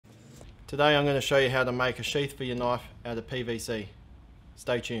Today I'm going to show you how to make a sheath for your knife out of PVC.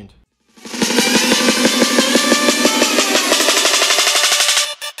 Stay tuned.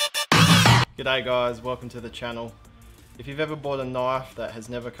 G'day guys, welcome to the channel. If you've ever bought a knife that has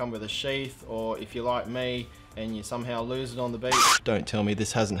never come with a sheath, or if you're like me and you somehow lose it on the beach, don't tell me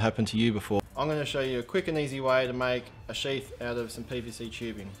this hasn't happened to you before. I'm going to show you a quick and easy way to make a sheath out of some PVC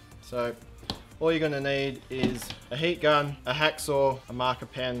tubing. So all you're going to need is a heat gun, a hacksaw, a marker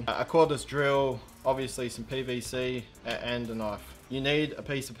pen, a cordless drill, obviously some PVC, and a knife. You need a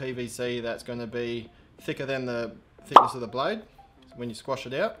piece of PVC that's going to be thicker than the thickness of the blade when you squash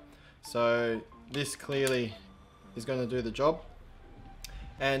it out. So this clearly is going to do the job.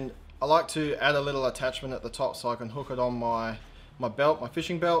 And I like to add a little attachment at the top so I can hook it on my belt, my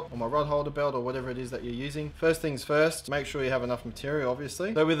fishing belt, or my rod holder belt, or whatever it is that you're using. First things first, make sure you have enough material,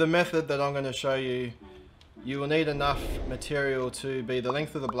 obviously. So with the method that I'm going to show you, you will need enough material to be the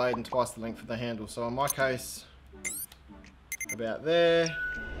length of the blade and twice the length of the handle. So in my case, about there.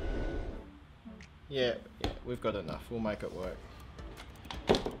 Yeah, we've got enough. We'll make it work.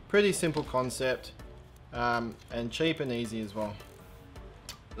 Pretty simple concept, and cheap and easy as well.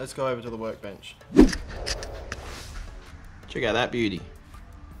 Let's go over to the workbench. Check out that beauty.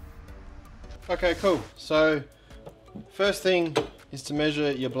 Okay, cool. So first thing is to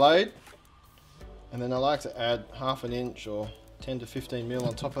measure your blade, and then I like to add 1/2 inch or 10 to 15 mil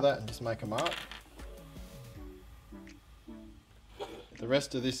on top of that and just make a mark. The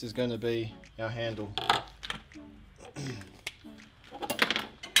rest of this is going to be our handle.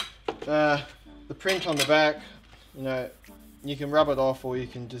 The print on the back, you know, you can rub it off or you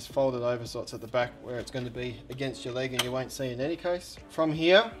can just fold it over so it's at the back where it's going to be against your leg and you won't see in any case. From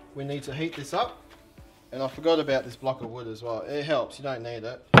here, we need to heat this up. And I forgot about this block of wood as well. It helps, you don't need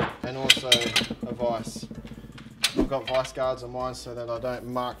it. And also a vise. I've got vice guards on mine so that I don't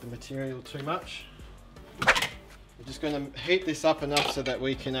mark the material too much. We're just going to heat this up enough so that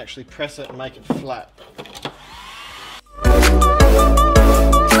we can actually press it and make it flat.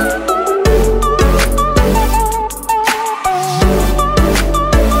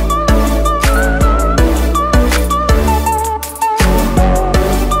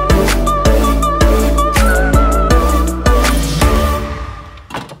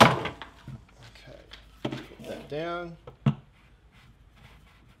 Down.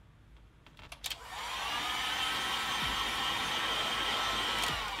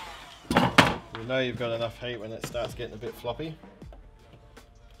 You know you've got enough heat when it starts getting a bit floppy.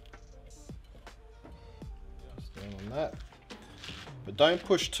 Just down on that. But don't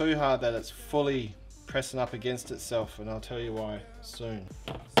push too hard that it's fully pressing up against itself, and I'll tell you why soon.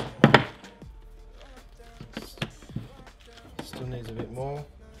 Still needs a bit more.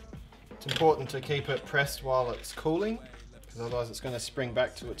 It's important to keep it pressed while it's cooling, because otherwise it's going to spring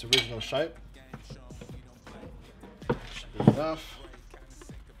back to its original shape. Should be enough.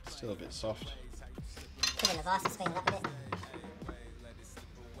 Still a bit soft. Put in the vise and speed it up a bit.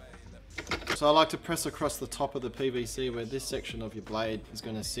 So I like to press across the top of the PVC where this section of your blade is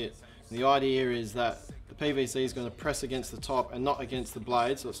going to sit. And the idea is that the PVC is going to press against the top and not against the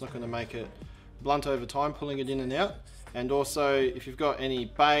blade, so it's not going to make it blunt over time, pulling it in and out. And also, if you've got any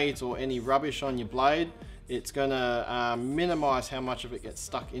bait or any rubbish on your blade, it's going to minimize how much of it gets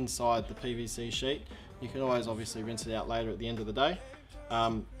stuck inside the PVC sheet. You can always obviously rinse it out later at the end of the day.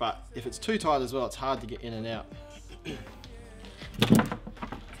 But if it's too tight as well, it's hard to get in and out.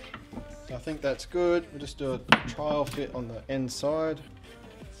 So I think that's good. We'll just do a trial fit on the end side.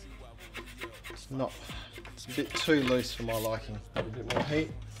 It's a bit too loose for my liking. A bit more heat.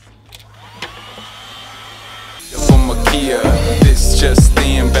 This just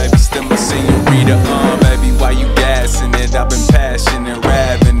in, baby, still a senorita, baby, why you gassing it? I've been passionate,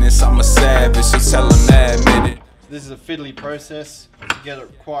 ravenous, I'm a savage, so tell them admit it. This is a fiddly process to get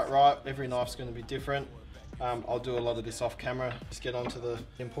it quite right. Every knife's going to be different. I'll do a lot of this off camera. Just get on to the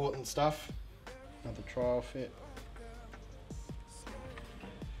important stuff. Another trial fit.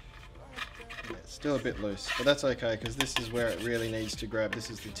 Yeah, it's still a bit loose, but that's okay because this is where it really needs to grab. This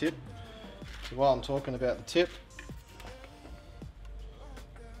is the tip. So while I'm talking about the tip,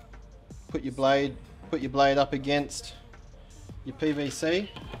 put your blade up against your PVC.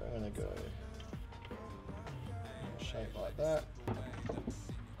 I'm going to go shape like that.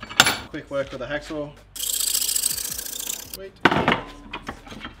 Quick work with a hacksaw. Sweet.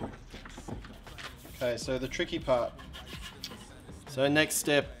 Okay, so the tricky part. So next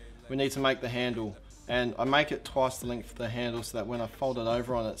step, we need to make the handle. And I make it twice the length of the handle so that when I fold it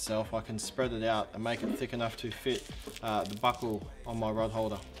over on itself, I can spread it out and make it thick enough to fit the buckle on my rod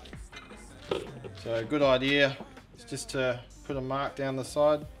holder. So a good idea is just to put a mark down the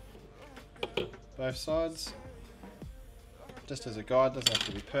side both sides. Just as a guide, doesn't have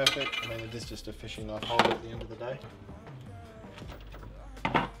to be perfect. I mean, it is just a fishing knife holder at the end of the day.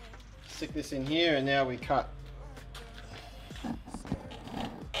 Stick this in here and now we cut.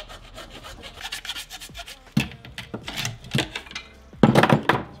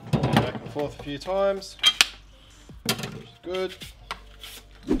 Back and forth a few times, which is good.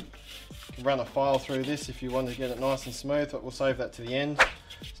 You can run a file through this if you want to get it nice and smooth, but we'll save that to the end. So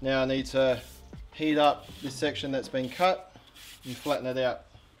now I need to heat up this section that's been cut and flatten it out.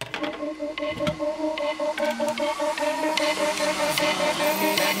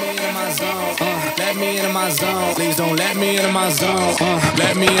 Let me into my zone. Please don't let me into my zone.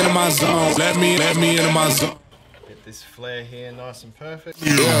 Let me into my zone. Let me into my zone. Get this flare here nice and perfect.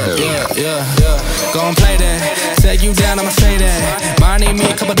 Yeah. Go and play that. Take you down, I'ma say that. Mine need me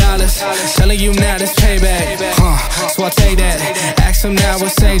a couple dollars. Telling you now this payback. So I take that. Ask him now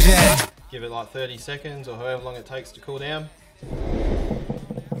what say that. Give it like 30 seconds or however long it takes to cool down.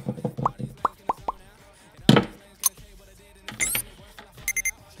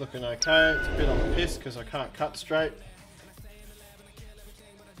 It's looking okay. It's a bit on the piss because I can't cut straight.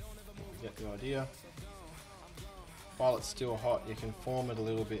 You get the idea. While it's still hot, you can form it a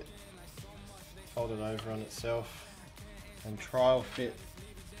little bit. Fold it over on itself and trial fit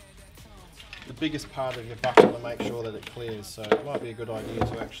the biggest part of your buckle to make sure that it clears. So it might be a good idea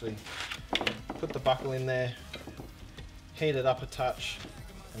to actually put the buckle in there, heat it up a touch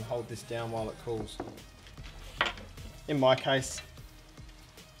and hold this down while it cools. In my case,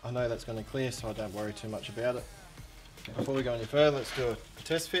 I know that's going to clear, so I don't worry too much about it. Before we go any further, let's do a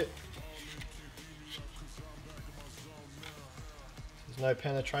test fit. There's no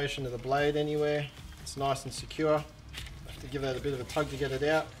penetration of the blade anywhere. It's nice and secure. I have to give that a bit of a tug to get it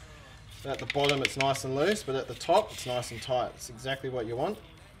out. At the bottom it's nice and loose, but at the top it's nice and tight. It's exactly what you want.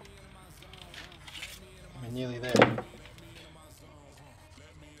 We're nearly there.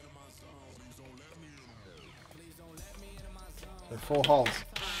 So 4 holes.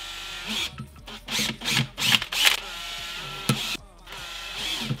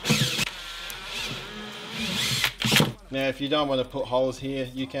 Now if you don't want to put holes here,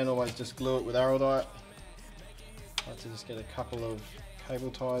 you can always just glue it with araldite. I like to just get a couple of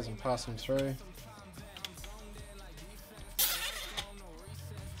cable ties and pass them through.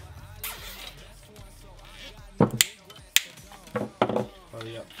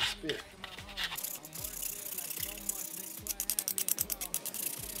 Tidy up the spit.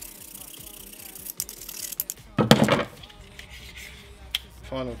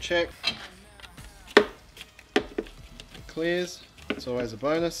 Final check. It clears. It's always a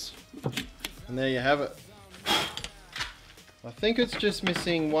bonus. And there you have it. I think it's just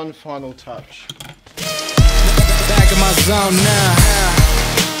missing one final touch. Back in my zone now.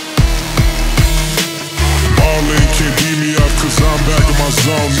 Marley can't beat me up 'cause I'm back in my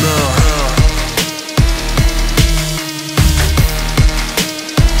zone now.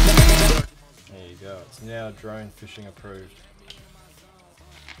 There you go. It's now drone fishing approved.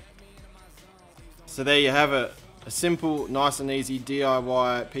 So there you have it. A simple, nice and easy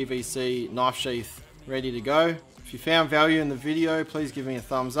DIY PVC knife sheath ready to go. If you found value in the video, please give me a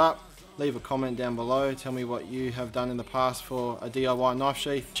thumbs up. Leave a comment down below. Tell me what you have done in the past for a DIY knife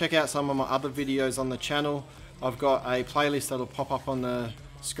sheath. Check out some of my other videos on the channel. I've got a playlist that'll pop up on the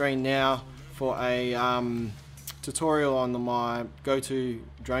screen now for a tutorial on my go-to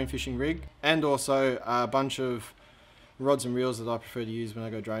drone fishing rig, and also a bunch of rods and reels that I prefer to use when I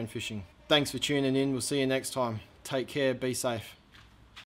go drone fishing. Thanks for tuning in. We'll see you next time. Take care. Be safe.